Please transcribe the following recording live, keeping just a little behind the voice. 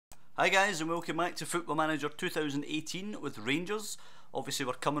Hi guys and welcome back to Football Manager 2018 with Rangers. Obviously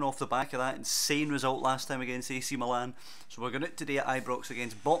we're coming off the back of that insane result last time against AC Milan. So we're going out today at Ibrox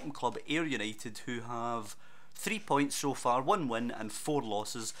against bottom club Ayr Utd, who have 3 points so far, 1 win and 4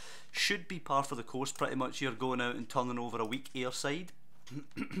 losses. Should be par for the course pretty much here, going out and turning over a weak Ayr side.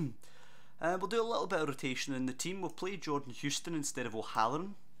 We'll do a little bit of rotation in the team. We'll play Jordan Houston instead of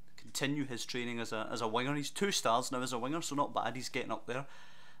O'Halloran. Continue his training as a winger. He's 2 stars now as a winger, so not bad, he's getting up there.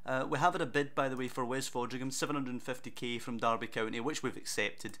 We have had a bid, by the way, for Wes Fodringham, 750k from Derby County, which we've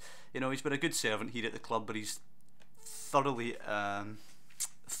accepted. You know, he's been a good servant here at the club, but he's thoroughly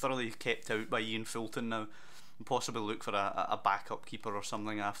kept out by Ian Fulton now, and possibly look for a backup keeper or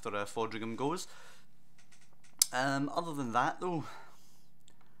something after Fodringham goes. Other than that, though,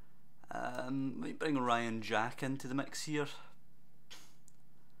 might bring Ryan Jack into the mix here.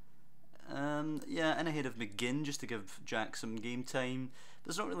 Yeah, in ahead of McGinn just to give Jack some game time.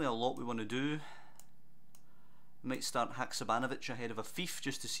 There's not really a lot we want to do. We might start Haksabanovic ahead of Afif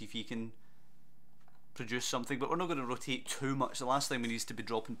just to see if he can produce something, but we're not going to rotate too much. The last time we need to be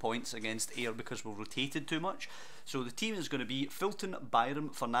dropping points against Ayr because we've rotated too much. So the team is going to be Fulton,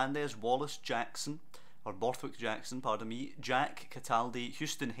 Byram, Fernandez, Wallace, Jackson, or Borthwick Jackson, pardon me, Jack, Cataldi,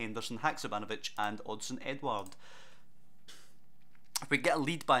 Houston, Henderson, Haksabanovic and Odsonne Edouard. If we get a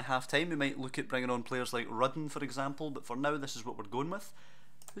lead by half time, we might look at bringing on players like Rudden, for example, but for now this is what we're going with.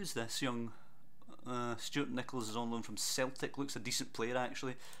 Who's this young Stuart Nicholas? Is on loan from Celtic, looks a decent player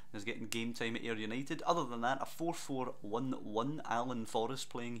actually, and is getting game time at Ayr United. Other than that, a 4-4-1-1, Alan Forrest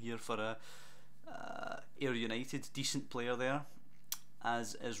playing here for Ayr United, decent player there,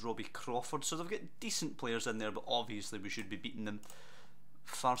 as is Robbie Crawford. So they've got decent players in there, but obviously we should be beating them.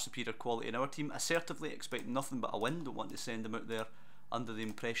 Far superior quality in our team. Assertively expect nothing but a win, don't want to send them out there under the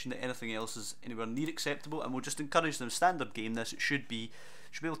impression that anything else is anywhere near acceptable, and we'll just encourage them. Standard game this, it should be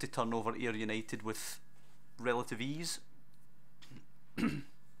able to turn over Ayr United with relative ease. I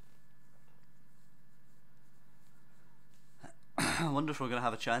wonder if we're going to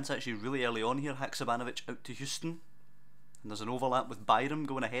have a chance actually really early on here. Haksabanovic out to Houston, and there's an overlap with Byram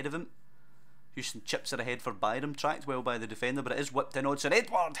going ahead of him. Houston chips it ahead for Byram, tracked well by the defender, but it is whipped in. Odsonne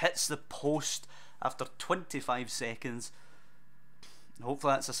Edouard hits the post after 25 seconds.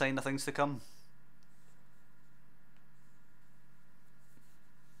 Hopefully that's a sign of things to come.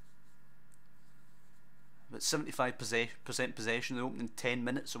 About 75% possession in the opening 10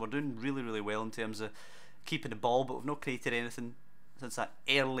 minutes, so we're doing really well in terms of keeping the ball, but we've not created anything since that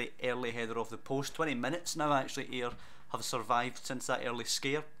early header off the post. 20 minutes now actually Ayr have survived since that early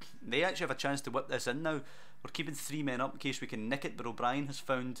scare. They actually have a chance to whip this in now. We're keeping 3 men up in case we can nick it, but O'Brien has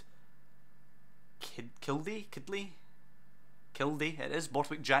found Kildee, it is.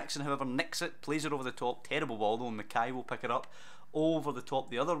 Borthwick Jackson, however, nicks it, plays it over the top. Terrible ball though, and Mackay will pick it up over the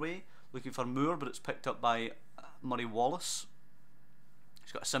top the other way, looking for Moore, but it's picked up by Murray Wallace.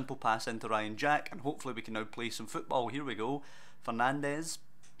 He's got a simple pass into Ryan Jack, and hopefully we can now play some football. Here we go. Fernandez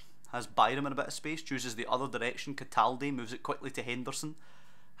has Byram in a bit of space, chooses the other direction. Cataldi moves it quickly to Henderson.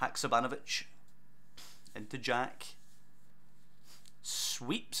 Haksabanovic into Jack.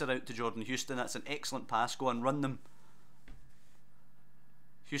 Sweeps it out to Jordan Houston. That's an excellent pass. Go and run them.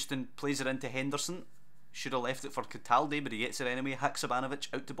 Houston plays it into Henderson. Should have left it for Cataldi, but he gets it anyway.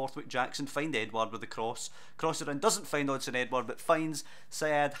 Haksabanovic out to Borthwick Jackson. Find Edouard with the cross. Cross it in. Doesn't find Odsonne Edouard, but finds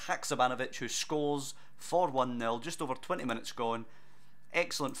Syed Haksabanovic, who scores for 1-0. Just over 20 minutes gone.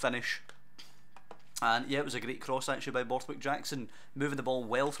 Excellent finish. And yeah, it was a great cross actually by Borthwick Jackson, moving the ball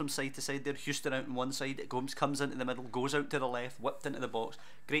well from side to side there. Houston out on one side, it comes into the middle, goes out to the left, whipped into the box.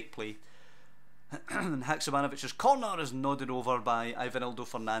 Great play. And Haksabanovic's corner is nodded over by Ivanildo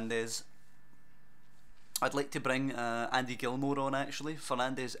Fernandez. I'd like to bring Andy Gilmore on actually.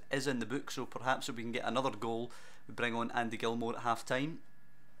 Fernandez is in the book, so perhaps if we can get another goal, we bring on Andy Gilmore at half time.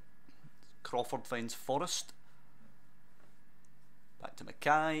 Crawford finds Forrest. Back to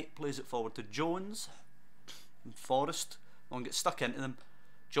Mackay, plays it forward to Jones. And Forrest, one gets stuck into them.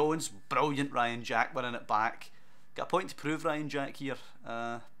 Jones, brilliant Ryan Jack winning it back. Got a point to prove Ryan Jack here.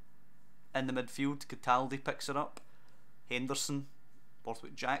 In the midfield, Cataldi picks it up. Henderson,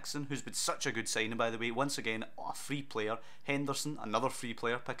 Borthwick Jackson, who's been such a good signing by the way. Once again, a free player. Henderson, another free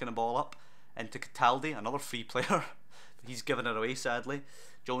player, picking the ball up. Into Cataldi, another free player. He's given it away sadly.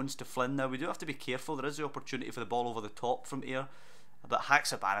 Jones to Flynn. Now we do have to be careful. There is the opportunity for the ball over the top from Ayr, but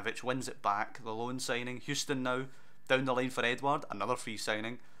Haksabanovic wins it back. The loan signing. Houston now down the line for Edouard. Another free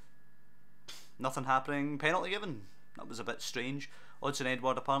signing. Nothing happening. Penalty given. That was a bit strange. Odsonne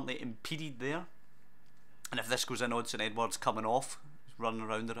Edouard apparently impeded there. And if this goes in, Odsonne Edouard's coming off. He's running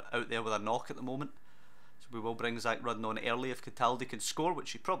around out there with a knock at the moment. So we will bring Zach Rudden on early if Cataldi can score,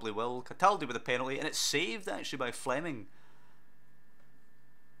 which he probably will. Cataldi with a penalty, and it's saved actually by Fleming.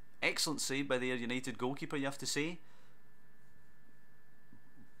 Excellent save by the Ayr United goalkeeper, you have to say.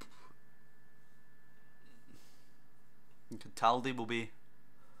 And Cataldi will be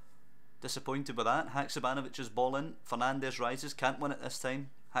disappointed with that. Haksabanović's ball in. Fernandez rises, can't win it this time.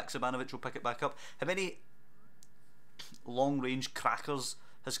 Haksabanović will pick it back up. How many long range crackers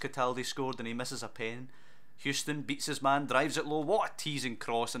has Cataldi scored and he misses a pen? Houston beats his man, drives it low. What a teasing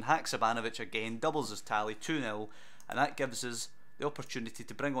cross, and Haksabanović again doubles his tally 2-0, and that gives us the opportunity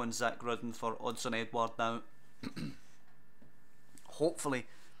to bring on Zach Rudden for Odsonne Edouard now. Hopefully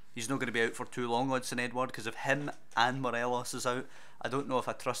he's not going to be out for too long, Odsonne Edouard, because if him and Morelos is out, I don't know if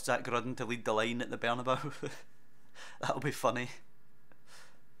I trust Zach Rudden to lead the line at the Bernabeu. That'll be funny.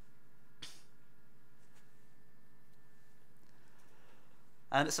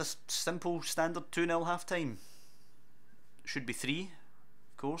 And it's a simple standard 2-0 half time. Should be 3,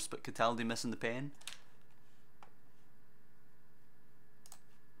 of course, but Cataldi missing the pen.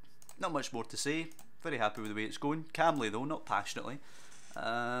 Not much more to say. Very happy with the way it's going. Calmly though, not passionately.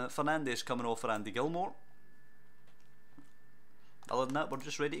 Fernandez coming off for Andy Gilmore. Other than that, we're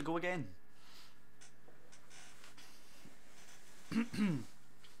just ready to go again.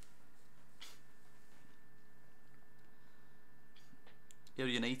 Ayr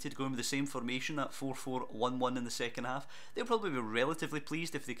United going with the same formation, that 4-4-1-1 in the second half. They'll probably be relatively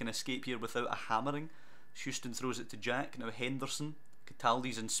pleased if they can escape here without a hammering. Houston throws it to Jack. Now Henderson.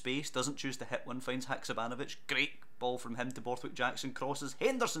 Cataldi's in space, doesn't choose to hit one, finds Haksabanović. Great ball from him to Borthwick Jackson, crosses.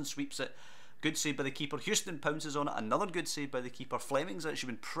 Henderson sweeps it. Good save by the keeper. Houston pounces on it. Another good save by the keeper. Fleming's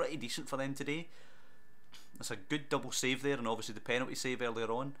actually been pretty decent for them today. That's a good double save there, and obviously the penalty save earlier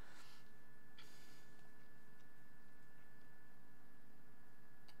on.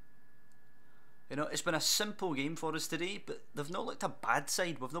 You know, it's been a simple game for us today, but they've not looked a bad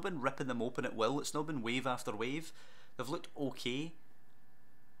side. We've not been ripping them open at will. It's not been wave after wave. They've looked okay.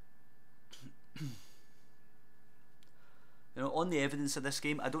 You know, on the evidence of this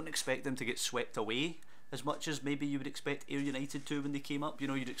game, I don't expect them to get swept away as much as maybe you would expect Ayr United to when they came up. You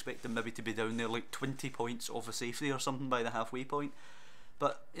know, you'd expect them maybe to be down there like 20 points off of safety or something by the halfway point.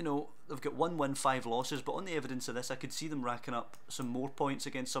 But, you know, they've got 1 win, 5 losses, but on the evidence of this, I could see them racking up some more points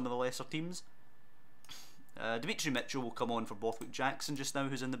against some of the lesser teams. Dimitri Mitchell will come on for Borthwick Jackson just now,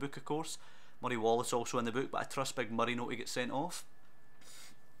 who's in the book, of course. Murray Wallace also in the book, but I trust Big Murray not to get sent off.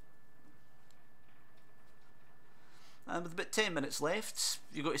 And with about 10 minutes left,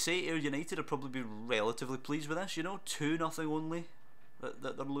 you've got to say Ayr United will probably be relatively pleased with this, you know, 2-0 only that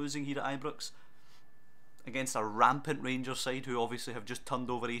they're losing here at Ibrox against a rampant Rangers side who obviously have just turned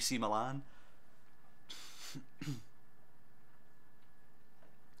over AC Milan.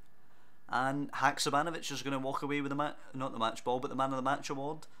 And Haksabanović is going to walk away with the not the match ball, but the man of the match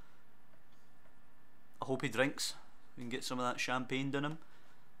award. I hope he drinks. We can get some of that champagne down him.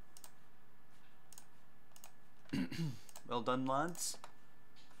 Well done, lads.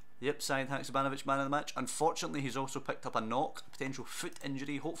 Yep, Syed Haksabanović, man of the match. Unfortunately, he's also picked up a knock, a potential foot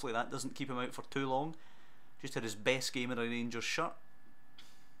injury. Hopefully that doesn't keep him out for too long. Just had his best game in a Rangers shirt.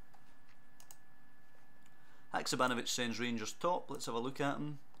 Haksabanović sends Rangers top. Let's have a look at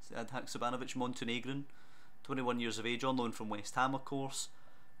him. Syed Haksabanović, Montenegrin, 21 years of age, on loan from West Ham, of course.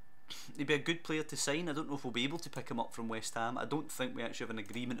 He'd be a good player to sign. I don't know if we'll be able to pick him up from West Ham. I don't think we actually have an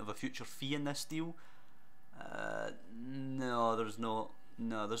agreement of a future fee in this deal. No, there's not.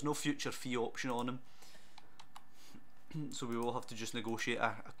 No, there's no future fee option on him. So we will have to just negotiate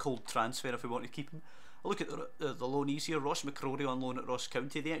a cold transfer if we want to keep him. I'll look at the loanees here. Ross McCrory on loan at Ross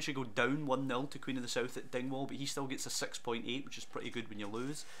County. They actually go down 1-0 to Queen of the South at Dingwall, but he still gets a 6.8, which is pretty good when you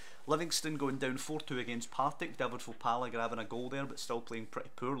lose. Livingston going down 4-2 against Partick. David Fopala grabbing a goal there, but still playing pretty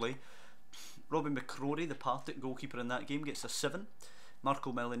poorly. Robin McCrory, the Partick goalkeeper in that game, gets a 7.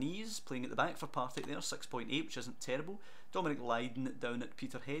 Marco Milanese playing at the back for Partick there, 6.8, which isn't terrible. Dominic Lydon down at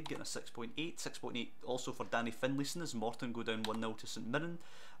Peterhead getting a 6.8. 6.8 also for Danny Finlayson as Morton go down 1-0 to St Mirren.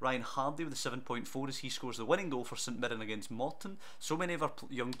 Ryan Hardy with a 7.4 as he scores the winning goal for St Mirren against Morton. So many of our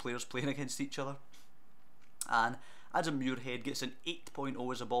young players playing against each other. And Adam Muirhead gets an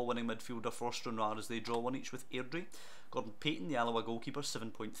 8.0 as a ball winning midfielder for Stranraer as they draw 1 each with Airdrie. Gordon Payton, the Alloa goalkeeper,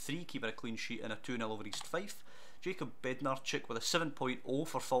 7.3, keeping a clean sheet and a 2-0 over East Fife. Jacob Bednarczyk with a 7.0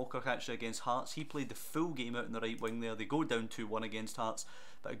 for Falkirk actually against Hearts. He played the full game out in the right wing there. They go down 2-1 against Hearts,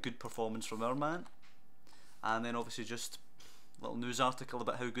 but a good performance from our man. And then obviously just a little news article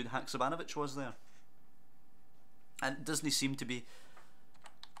about how good Haksabanović was there. And doesn't he seem to be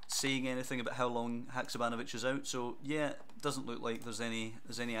saying anything about how long Haksabanovic is out. So yeah, it doesn't look like there's any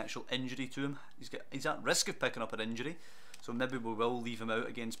actual injury to him. He's at risk of picking up an injury, so maybe we will leave him out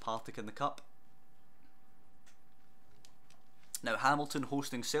against Partick in the cup. Now Hamilton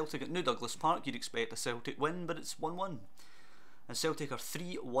hosting Celtic at New Douglas Park. You'd expect a Celtic win, but it's 1-1. And Celtic are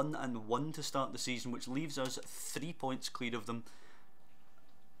 3-1-1 to start the season, which leaves us 3 points clear of them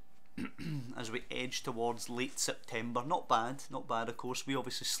as we edge towards late September. Not bad, not bad. Of course, we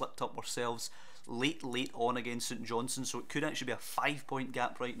obviously slipped up ourselves late on against St Johnstone, so it could actually be a 5-point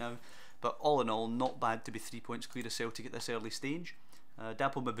gap right now. But all in all, not bad to be 3 points clear of Celtic at this early stage.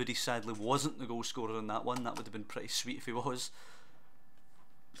 Dapo Mabudi sadly wasn't the goal scorer in that one. That would have been pretty sweet if he was.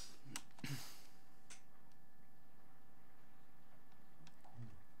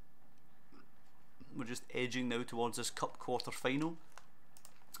 We're just edging now towards this cup quarter final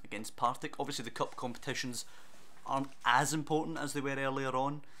against Partick. Obviously the cup competitions aren't as important as they were earlier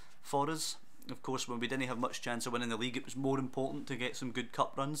on for us. Of course, when we didn't have much chance of winning the league, it was more important to get some good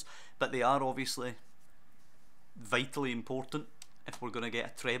cup runs, but they are obviously vitally important if we're going to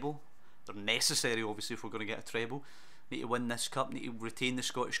get a treble. They're necessary obviously if we're going to get a treble. Need to win this cup, need to retain the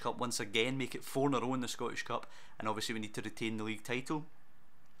Scottish Cup once again, make it 4 in a row in the Scottish Cup, and obviously we need to retain the league title.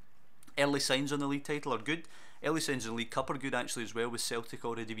 Early signs on the league title are good. Early signs on the League Cup are good actually as well, with Celtic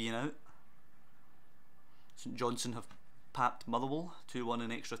already being out. St Johnstone have papped Motherwell 2-1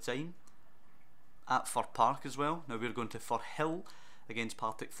 in extra time. At Fir Park as well. Now we're going to Firhill against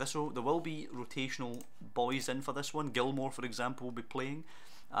Partick Thistle. There will be rotational boys in for this one. Gilmore, for example, will be playing.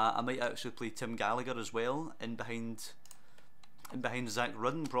 I might actually play Tim Gallagher as well, in behind Zach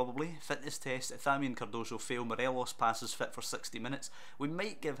Rudden probably. Fitness test, Ethamian Cardoso fail. Morelos passes fit for 60 minutes. We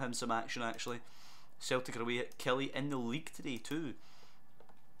might give him some action actually. Celtic are away at Killie in the league today too.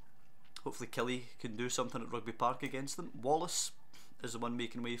 Hopefully Killie can do something at Rugby Park against them. Wallace is the one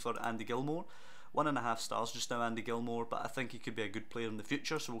making way for Andy Gilmore. 1.5 stars just now, Andy Gilmore, but I think he could be a good player in the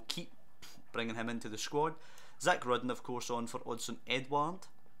future, so we'll keep bringing him into the squad. Zach Rudden, of course, on for Odsonne Edouard.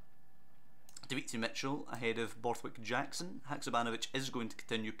 Daviti Mitchell ahead of Borthwick Jackson. Haksabanovic is going to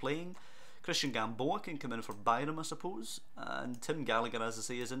continue playing. Christian Gamboa can come in for Byram, I suppose. And Tim Gallagher, as I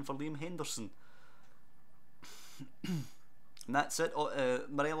say, is in for Liam Henderson. And that's it.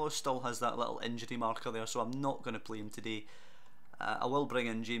 Morelos still has that little injury marker there, so I'm not going to play him today. I will bring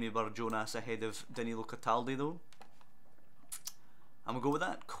in Jamie Burr-Jonas ahead of Danilo Cataldi though. And we'll go with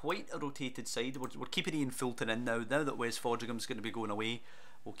that. Quite a rotated side. We're keeping Ian Fulton in now. Now that Wes Fodringham's going to be going away,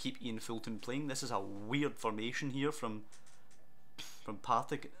 we'll keep Ian Fulton playing. This is a weird formation here from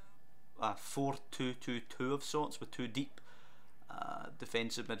Partick. 4-2-2-2 of sorts, with 2 deep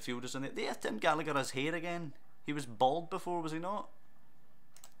defensive midfielders in it. There, Tim Gallagher has hair again. He was bald before, was he not?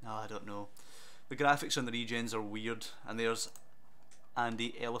 No, I don't know. The graphics on the regens are weird, and there's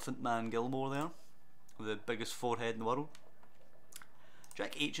Andy Elephant Man Gilmore there, with the biggest forehead in the world.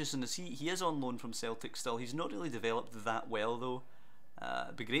 Jack Aitchison, he is on loan from Celtic still. He's not really developed that well though.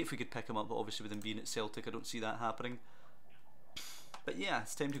 It'd be great if we could pick him up, but obviously with him being at Celtic I don't see that happening. But yeah,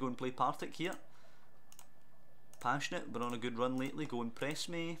 it's time to go and play Partick here. Passionate, we're on a good run lately. Go and press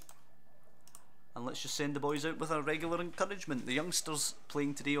me, and let's just send the boys out with our regular encouragement. The youngsters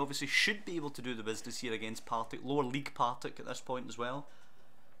playing today obviously should be able to do the business here against Partick. Lower league Partick at this point as well.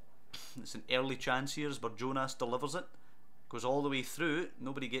 It's an early chance here as Burr-Jonas delivers it. Goes all the way through,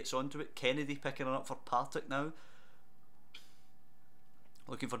 nobody gets onto it. Kennedy picking it up for Partick now.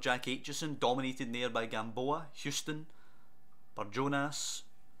 Looking for Jack Aitchison, dominated in there by Gamboa. Houston, Burr-Jonas.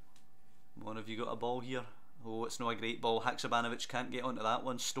 One of you got a ball here? Oh, it's not a great ball. Haksabanovic can't get onto that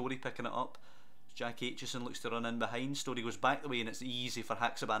one. Story picking it up. Jack Aitchison looks to run in behind. Story goes back the way, and it's easy for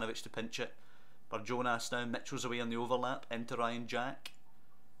Haksabanovic to pinch it. Burr-Jonas now. Mitchell's away on the overlap into Ryan Jack.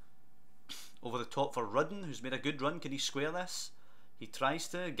 Over the top for Rudden, who's made a good run. Can he square this? He tries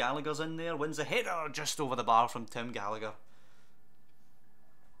to. Gallagher's in there. Wins the header just over the bar from Tim Gallagher.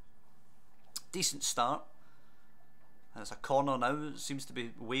 Decent start. And it's a corner now. It seems to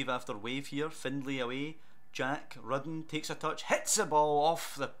be wave after wave here. Findlay away. Jack. Rudden takes a touch. Hits the ball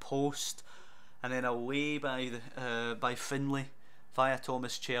off the post. And then away by Findlay via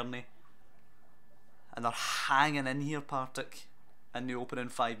Thomas Cherney. And they're hanging in here, Partick, in the opening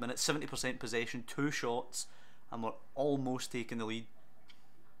 5 minutes. 70% possession, 2 shots, and we're almost taking the lead.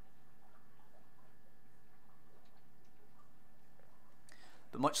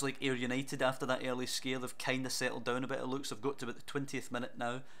 But much like Ayr United after that early scare, they've kind of settled down a bit. It looks they've got to about the 20th minute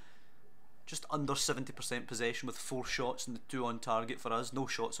now. Just under 70% possession with 4 shots and the 2 on target for us. No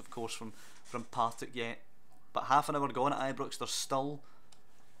shots, of course, from Partick yet. But half an hour gone at Ibrox, they're still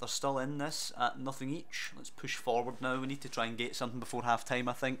they're still in this at nothing each. Let's push forward now. We need to try and get something before half time,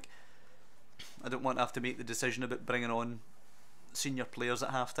 I think. I don't want to have to make the decision about bringing on senior players at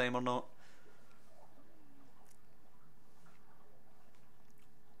half time or not.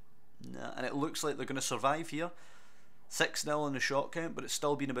 Nah, and it looks like they're going to survive here. 6-0 in the shot count, but it's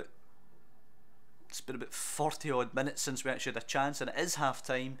still been about 40 odd minutes since we actually had a chance, and it is half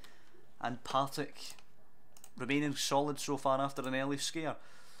time, and Partick remaining solid so far after an early scare.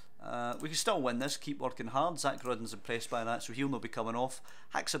 We can still win this, keep working hard. Zach Rudden's impressed by that, so he'll not be coming off.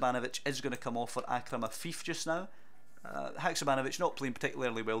 Haksabanovic is going to come off for Akram Afif just now. Haksabanovic not playing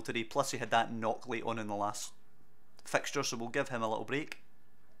particularly well today, plus he had that knock late on in the last fixture, so we'll give him a little break.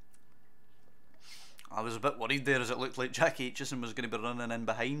 I was a bit worried there as it looked like Jack Aitchison was going to be running in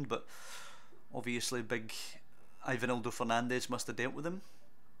behind, but obviously big Ivanildo Fernandez must have dealt with him.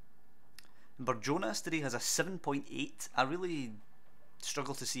 Barjonas today has a 7.8. I really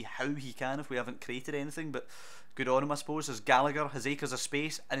struggle to see how he can if we haven't created anything, but good on him I suppose, as Gallagher has acres of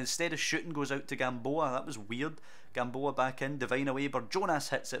space, and instead of shooting goes out to Gamboa. That was weird. Gamboa back in, Divine away,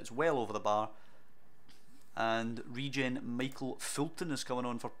 Barjonas hits it, it's well over the bar. And regen Michael Fulton is coming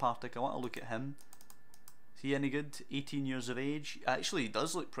on for Partick. I want to look at him. Is he any good? 18 years of age. Actually, he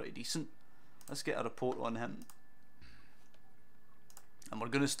does look pretty decent. Let's get a report on him. And we're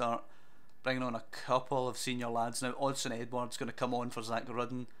going to start bringing on a couple of senior lads now. Odsonne Edouard's going to come on for Zach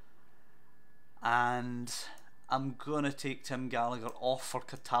Rudden. And I'm going to take Tim Gallagher off for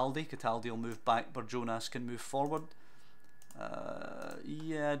Cataldi. Cataldi will move back. Barjonas can move forward.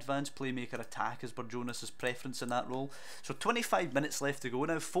 Yeah, advanced playmaker attack is Barjonas' preference in that role. So 25 minutes left to go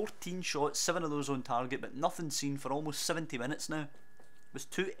now. 14 shots, 7 of those on target, but nothing seen for almost 70 minutes now. It was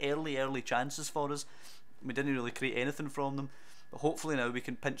two early chances for us. We didn't really create anything from them, but hopefully now we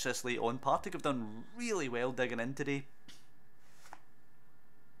can pinch this late on. Partick have done really well digging in today.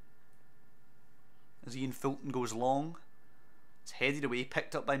 As Ian Fulton goes long, it's headed away,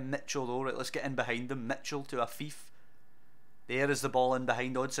 picked up by Mitchell though. Right, let's get in behind him. Mitchell to Afif. There is the ball in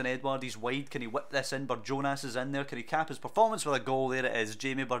behind Odsonne Edouard. He's wide. Can he whip this in? Barjonas is in there. Can he cap his performance with a goal? There it is.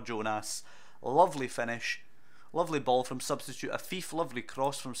 Jamie Barjonas. Lovely finish. Lovely ball from substitute Afif. Lovely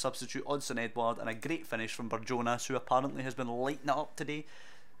cross from substitute Odsonne Edouard. And a great finish from Barjonas, who apparently has been lighting it up today.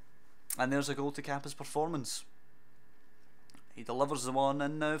 And there's a goal to cap his performance. He delivers the one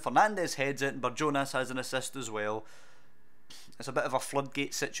in now. Fernandez heads it, and Barjonas has an assist as well. It's a bit of a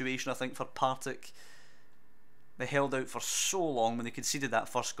floodgate situation, I think, for Partick. They held out for so long when they conceded that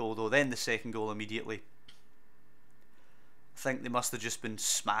first goal though, then the second goal immediately. I think they must have just been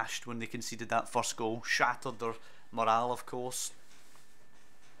smashed when they conceded that first goal, shattered their morale of course,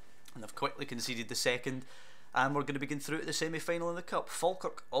 and they've quickly conceded the second, and we're going to begin through to the semi-final in the Cup.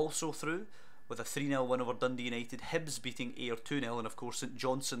 Falkirk also through with a 3-0 win over Dundee United, Hibs beating Ayr 2-0, and of course St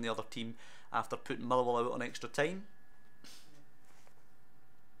Johnstone the other team after putting Motherwell out on extra time.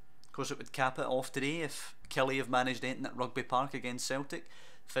 Of course it would cap it off today if Kelly have managed anything at Rugby Park against Celtic.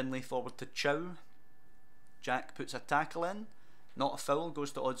 Finlay forward to Chow. Jack puts a tackle in. Not a foul,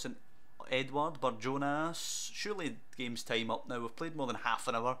 goes to Odsonne Edouard. Barjonas. Surely the game's time up now. We've played more than half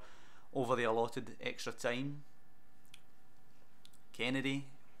an hour over the allotted extra time. Kennedy.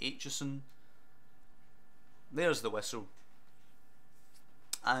 Aitchison. There's the whistle.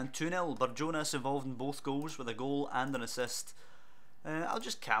 And 2-0. Barjonas involved in both goals with a goal and an assist. I'll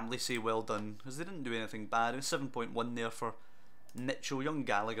just calmly say well done, because they didn't do anything bad. It was 7.1 there for Mitchell. Young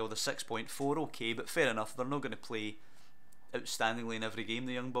Gallagher with a 6.4, okay, but fair enough. They're not going to play outstandingly in every game,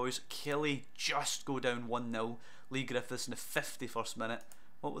 the young boys. Kelly just go down 1-0. Lee Griffiths in the 51st minute.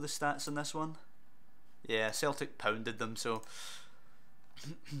 What were the stats in this one? Yeah, Celtic pounded them, so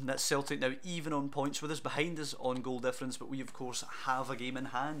that's Celtic now even on points with us, behind us on goal difference, but we of course have a game in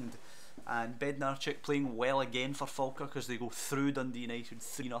hand. And Bednarczyk playing well again for Falkirk as they go through Dundee United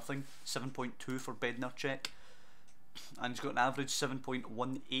 3-0, 7.2 for Bednarczyk, and he's got an average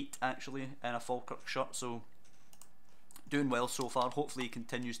 7.18 actually in a Falkirk shirt, so doing well so far. Hopefully he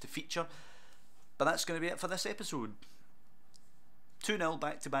continues to feature. But that's going to be it for this episode. 2-0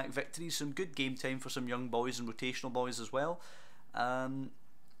 back-to-back victories, some good game time for some young boys and rotational boys as well.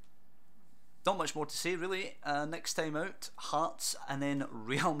 Not much more to say really. Next time out, Hearts and then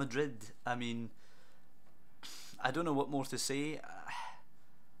Real Madrid. I mean, I don't know what more to say.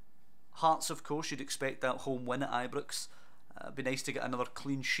 Hearts, of course, you'd expect that home win at Ibrox. It'd be nice to get another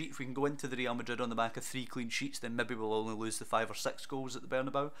clean sheet. If we can go into the Real Madrid on the back of 3 clean sheets, then maybe we'll only lose the 5 or 6 goals at the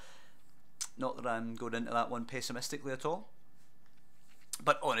Bernabeu. Not that I'm going into that one pessimistically at all.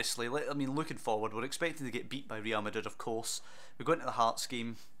 But honestly, I mean, looking forward, we're expecting to get beat by Real Madrid, of course. We go into the Hearts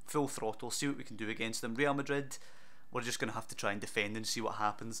game full throttle, see what we can do against them. Real Madrid, we're just going to have to try and defend and see what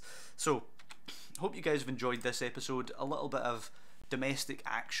happens. So, hope you guys have enjoyed this episode. A little bit of domestic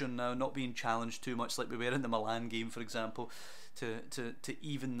action now, not being challenged too much like we were in the Milan game, for example, to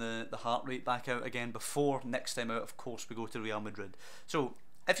even the heart rate back out again before next time out, of course, we go to Real Madrid. So,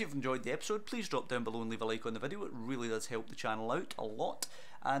 if you've enjoyed the episode, please drop down below and leave a like on the video. It really does help the channel out a lot.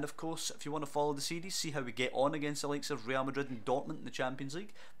 And of course, if you want to follow the series, see how we get on against the likes of Real Madrid and Dortmund in the Champions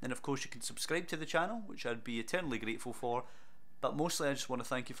League, then of course you can subscribe to the channel, which I'd be eternally grateful for. But mostly I just want to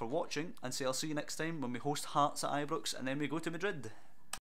thank you for watching, and say I'll see you next time when we host Hearts at Ibrox and then we go to Madrid.